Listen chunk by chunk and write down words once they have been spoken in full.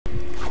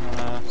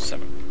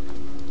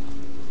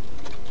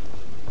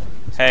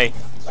Hey.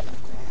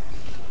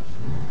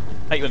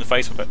 Hit you in the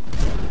face with it.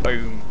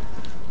 Boom.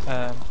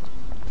 Ow.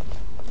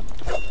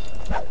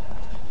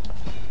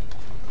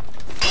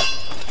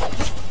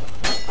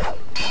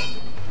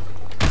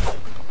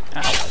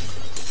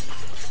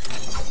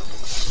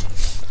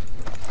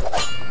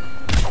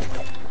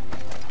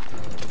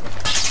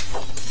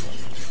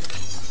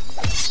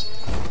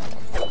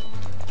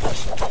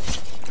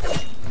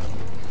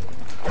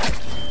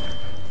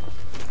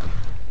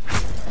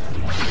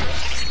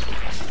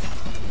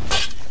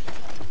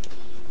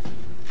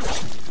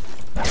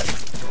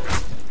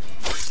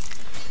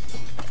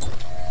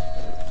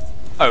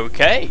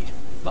 Okay,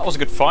 that was a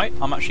good fight.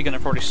 I'm actually going to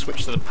probably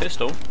switch to the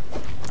pistol,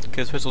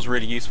 because the pistol's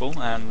really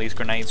useful, and these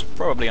grenades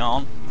probably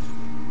aren't.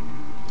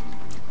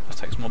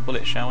 Let's take some more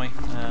bullets, shall we?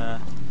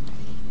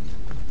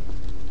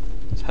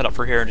 Let's head up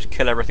through here and just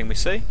kill everything we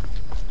see.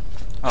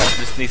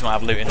 Oh, these might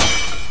have loot in them.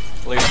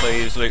 Loot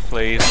please, loot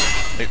please,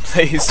 loot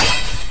please.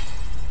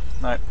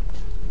 No.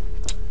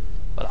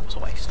 Well, that was a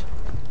waste.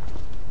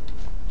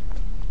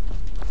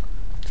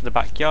 To the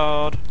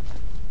backyard.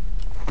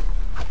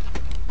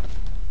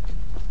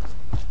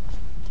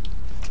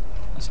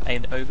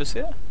 An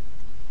overseer.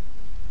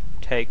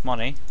 Take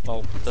money.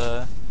 Well,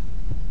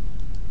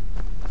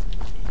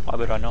 why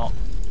would I not?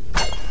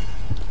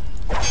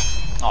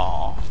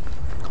 Aww,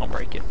 can't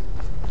break it.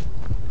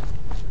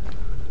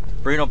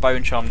 Bruno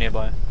Bone Charm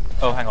nearby.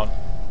 Oh, hang on.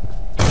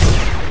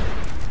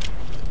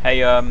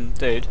 Hey,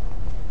 dude.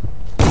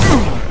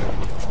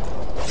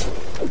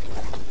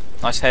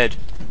 Nice head.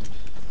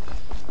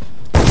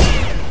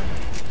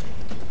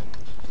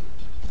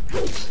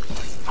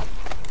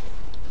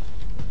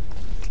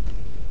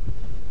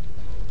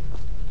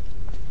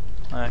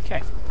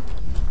 Okay.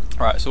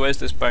 Right, so where's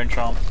this bone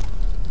charm?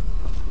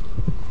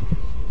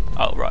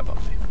 Oh, right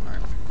above me.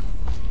 Right.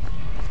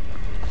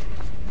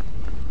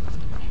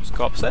 Let's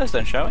go upstairs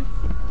then, shall we?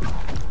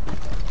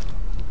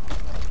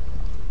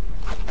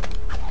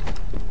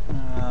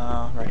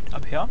 Right,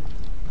 up here?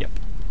 Yep.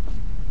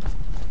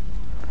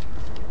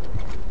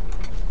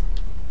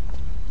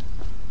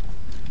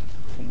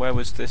 Where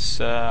was this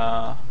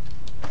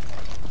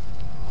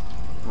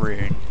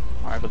rune?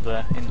 Right over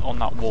there, on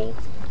that wall.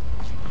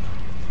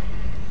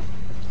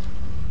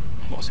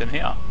 What's in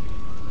here?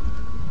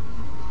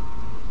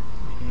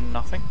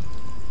 Nothing.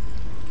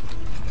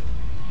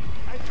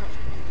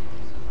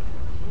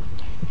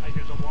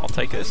 I'll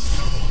take this.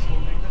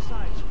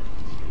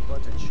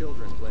 Bunch of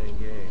children playing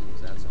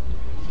games, that's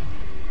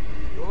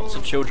all. Lots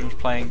of children's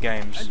playing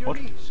games. What?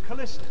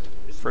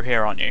 Through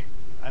here, aren't you?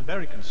 I'm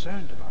very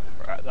concerned about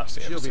her. Right, that's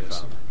the She'll be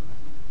episode. found.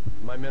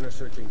 My men are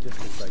searching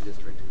district by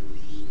district.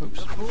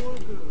 Oops.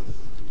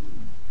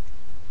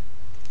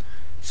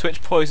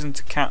 Switch poison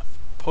to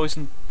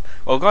poison.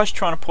 Well, the guy's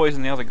trying to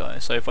poison the other guy,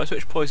 so if I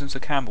switch poison to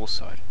Campbell's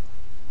side,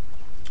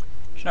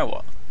 do you know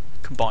what?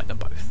 Combine them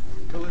both.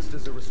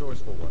 Callista's a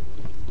resourceful one.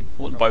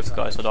 I want both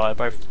guys to die,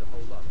 both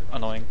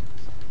annoying.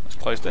 Let's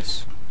close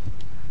this.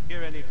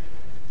 Hear any?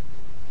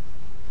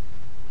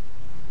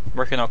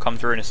 Reckon I'll come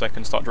through in a second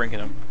and start drinking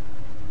them.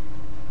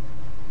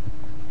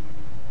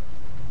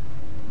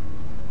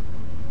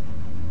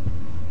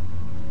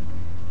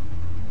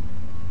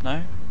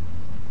 No?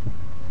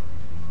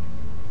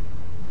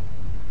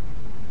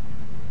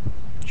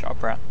 Shut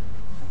up, rat.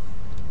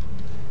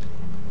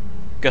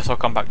 Guess I'll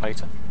come back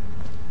later.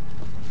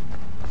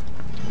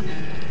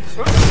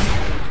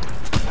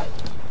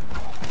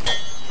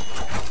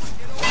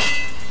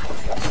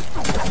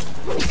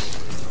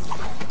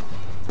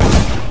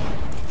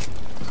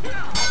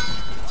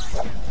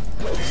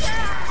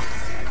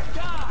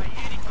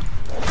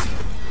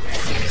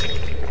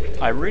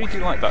 I really do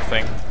like that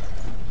thing.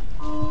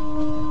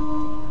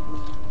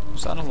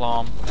 Was that an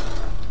alarm?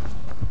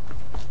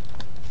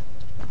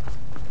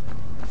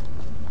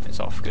 It's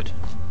off, good.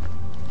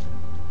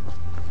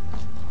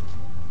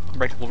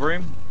 Unbreakable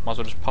room, might as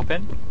well just pop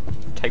in,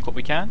 take what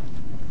we can.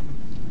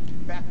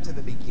 Back to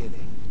the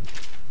beginning.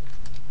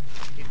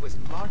 It was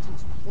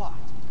Martin's plot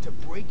to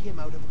break him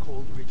out of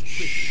Coldridge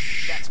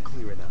Prison. That's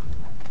clear enough.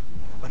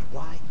 But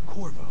why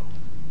Corvo?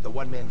 The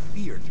one man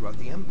feared throughout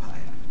the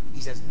Empire.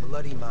 He's as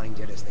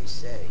bloody-minded as they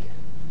say.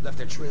 Left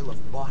a trail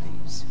of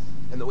bodies.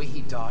 And the way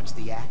he dodged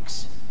the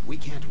axe, we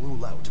can't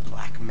rule out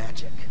black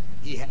magic.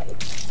 He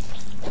had...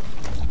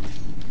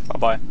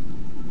 Bye-bye.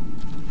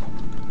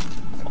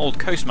 Old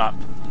coast map.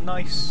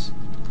 Nice.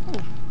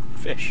 Ooh,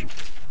 fish.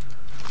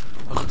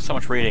 Ugh, so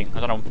much reading. I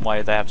don't know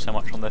why they have so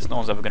much on this. No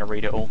one's ever going to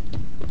read it all.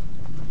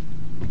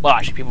 Well,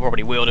 actually, people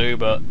probably will do,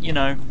 but, you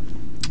know.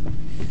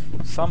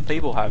 Some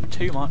people have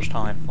too much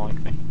time, like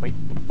me. Wait,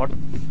 what?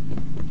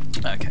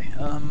 Okay,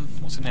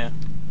 what's in here?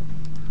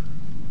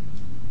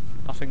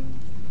 Nothing.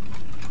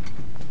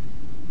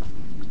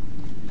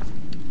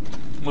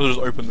 We'll just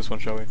open this one,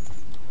 shall we?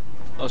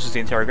 Oh, this is the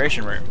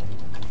interrogation room.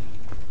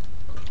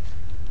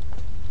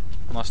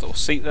 Nice little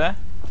seat there.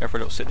 Go for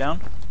a little sit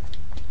down.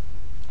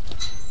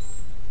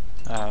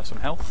 Some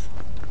health.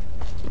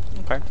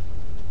 Okay.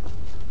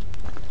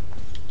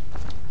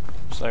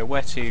 So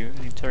where to?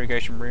 An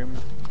interrogation room.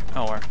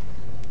 Oh, where?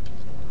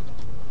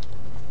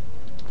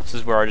 This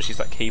is where I just use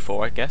that key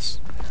for, I guess.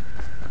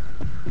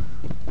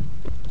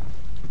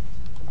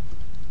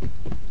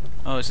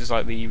 Oh, this is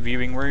like the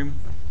viewing room.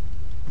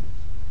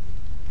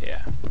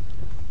 Yeah.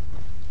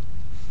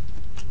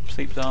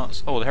 Sleep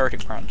darts. Oh, the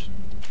heretic brand.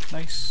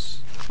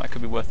 Nice. That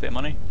could be worth a bit of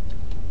money.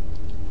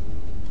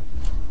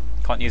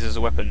 Can't use it as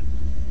a weapon.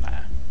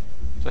 Nah.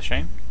 It's a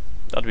shame.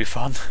 That'd be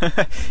fun.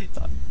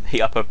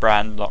 Heat up a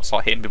brand, not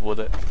start hitting people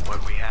with it.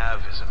 What we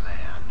have is a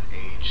man,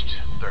 aged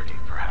 30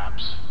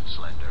 perhaps,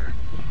 slender,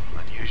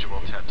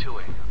 unusual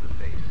tattooing of the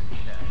face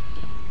and neck.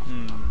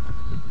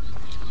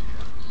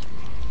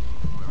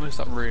 Where's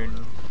that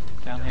rune?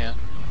 Down here.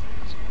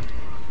 It's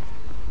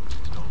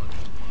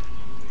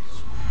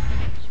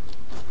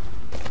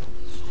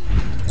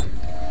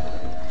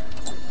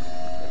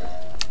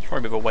probably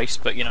a bit of a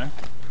waste, but you know.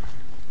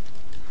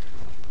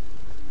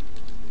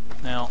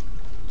 Now,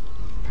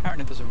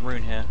 apparently there's a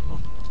rune here. Oh,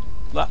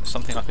 that's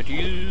something I could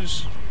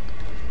use.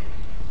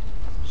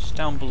 It's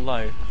down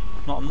below.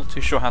 I'm not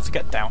too sure how to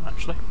get down,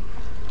 actually.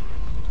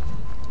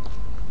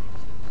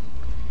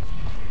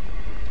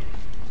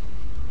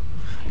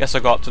 Guess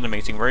I'll go up to the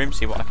meeting room,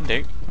 see what I can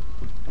do.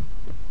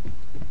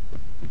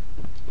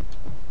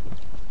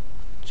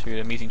 To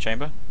the meeting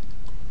chamber.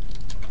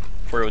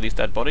 For all these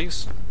dead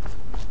bodies.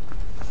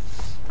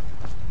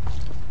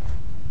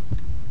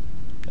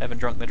 They haven't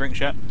drunk their drinks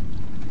yet.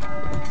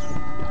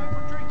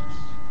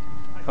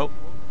 Oh.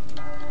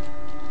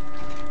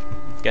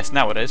 Guess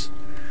now it is.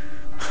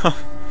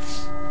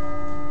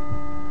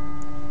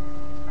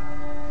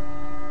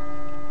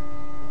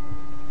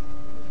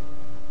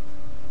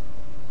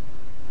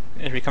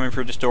 He'll be coming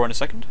through this door in a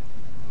second.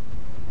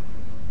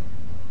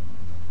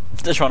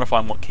 Still trying to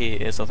find what key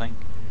it is, I think.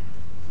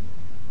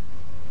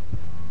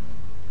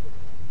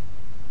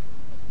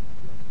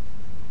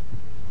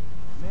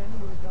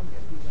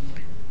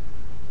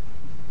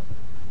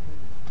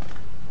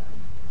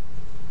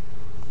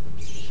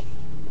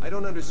 I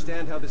don't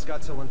understand how this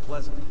got so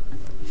unpleasant.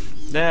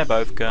 They're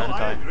both gonna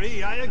die.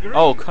 I agree.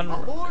 Oh,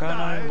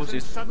 Dies was and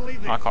his... suddenly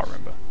I this. can't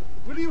remember.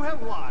 Will you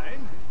have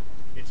wine?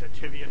 It's a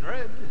Tivian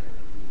red.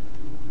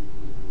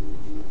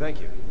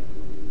 Thank you.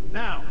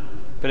 Now.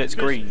 But it's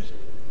green. business.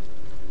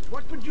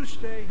 What would you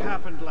say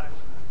happened last night?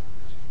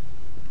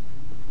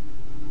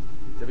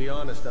 To be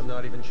honest, I'm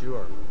not even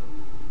sure.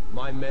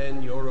 My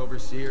men, your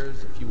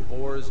overseers, a few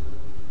whores,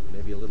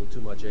 maybe a little too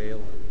much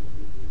ale.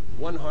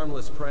 One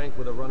harmless prank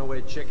with a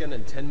runaway chicken,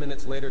 and 10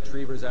 minutes later,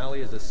 Trevor's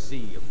Alley is a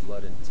sea of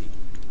blood and teeth.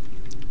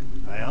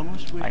 I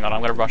almost went. Hang on,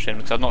 I'm gonna rush in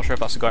because I'm not sure if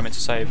that's the guy I meant to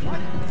save.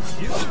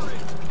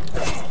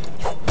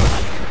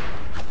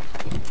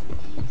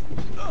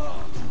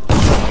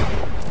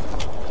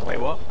 Wait,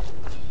 what?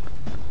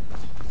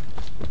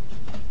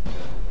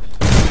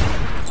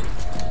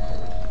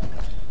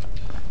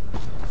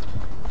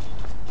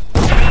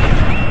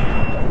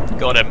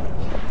 Got him.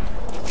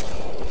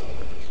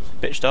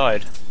 Bitch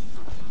died.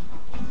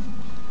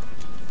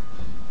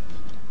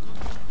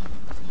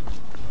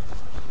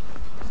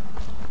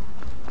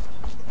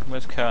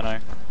 Where's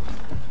Kerno?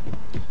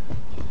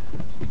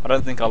 I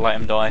don't think I'll let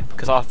him die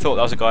because I thought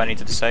that was a guy I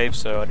needed to save,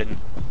 so I didn't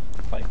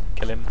like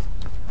kill him.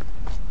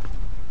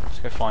 Let's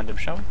go find him,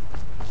 shall we?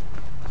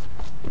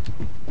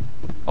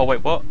 Oh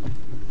wait, what?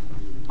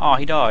 Oh,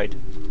 he died.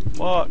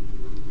 What?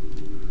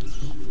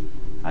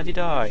 How'd he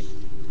die?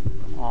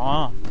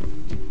 Ah.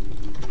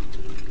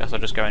 Guess I'll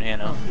just go in here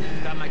now.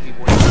 That might be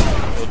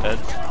worth You're dead.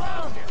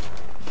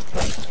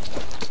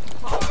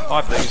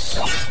 Bye, please.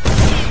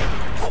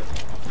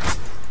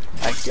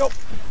 Thank you.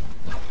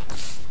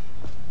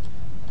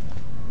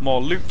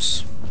 More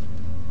loots.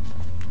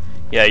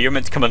 Yeah, you're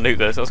meant to come and loot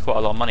this. That's quite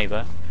a lot of money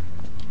there.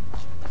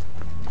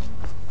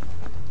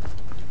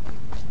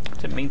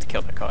 Didn't mean to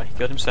kill that guy. He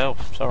killed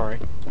himself. Sorry.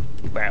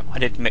 Well, I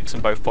did mix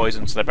them both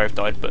poisons, so they both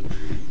died, but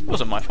it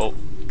wasn't my fault.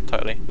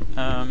 Totally.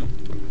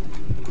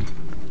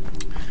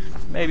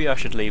 Maybe I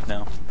should leave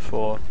now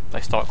before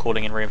they start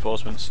calling in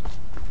reinforcements.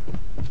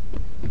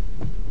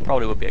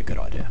 Probably would be a good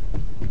idea.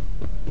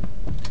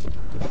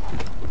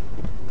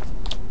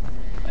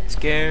 Let's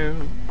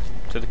go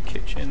to the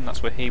kitchen.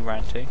 That's where he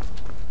ran to. It's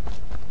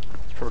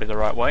probably the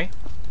right way.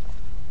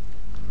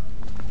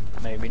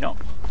 Maybe not.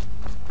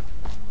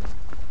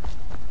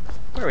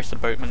 Where is the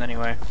boatman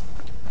anyway?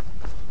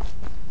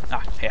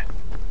 Ah, here.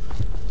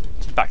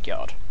 It's the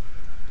backyard.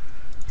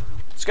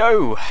 Let's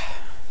go!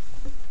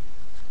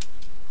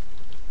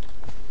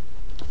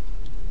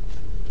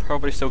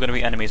 Probably still going to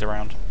be enemies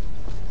around.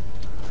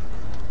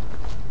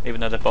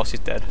 Even though the boss is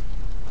dead.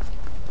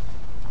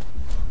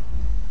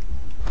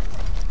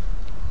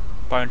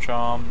 Bone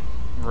charm,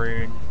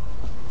 rune,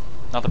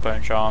 another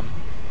bone charm.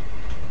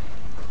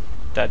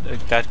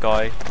 Dead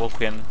guy,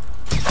 walk-in.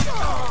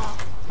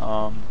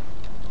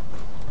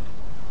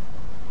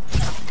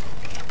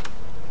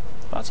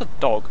 That's a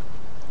dog.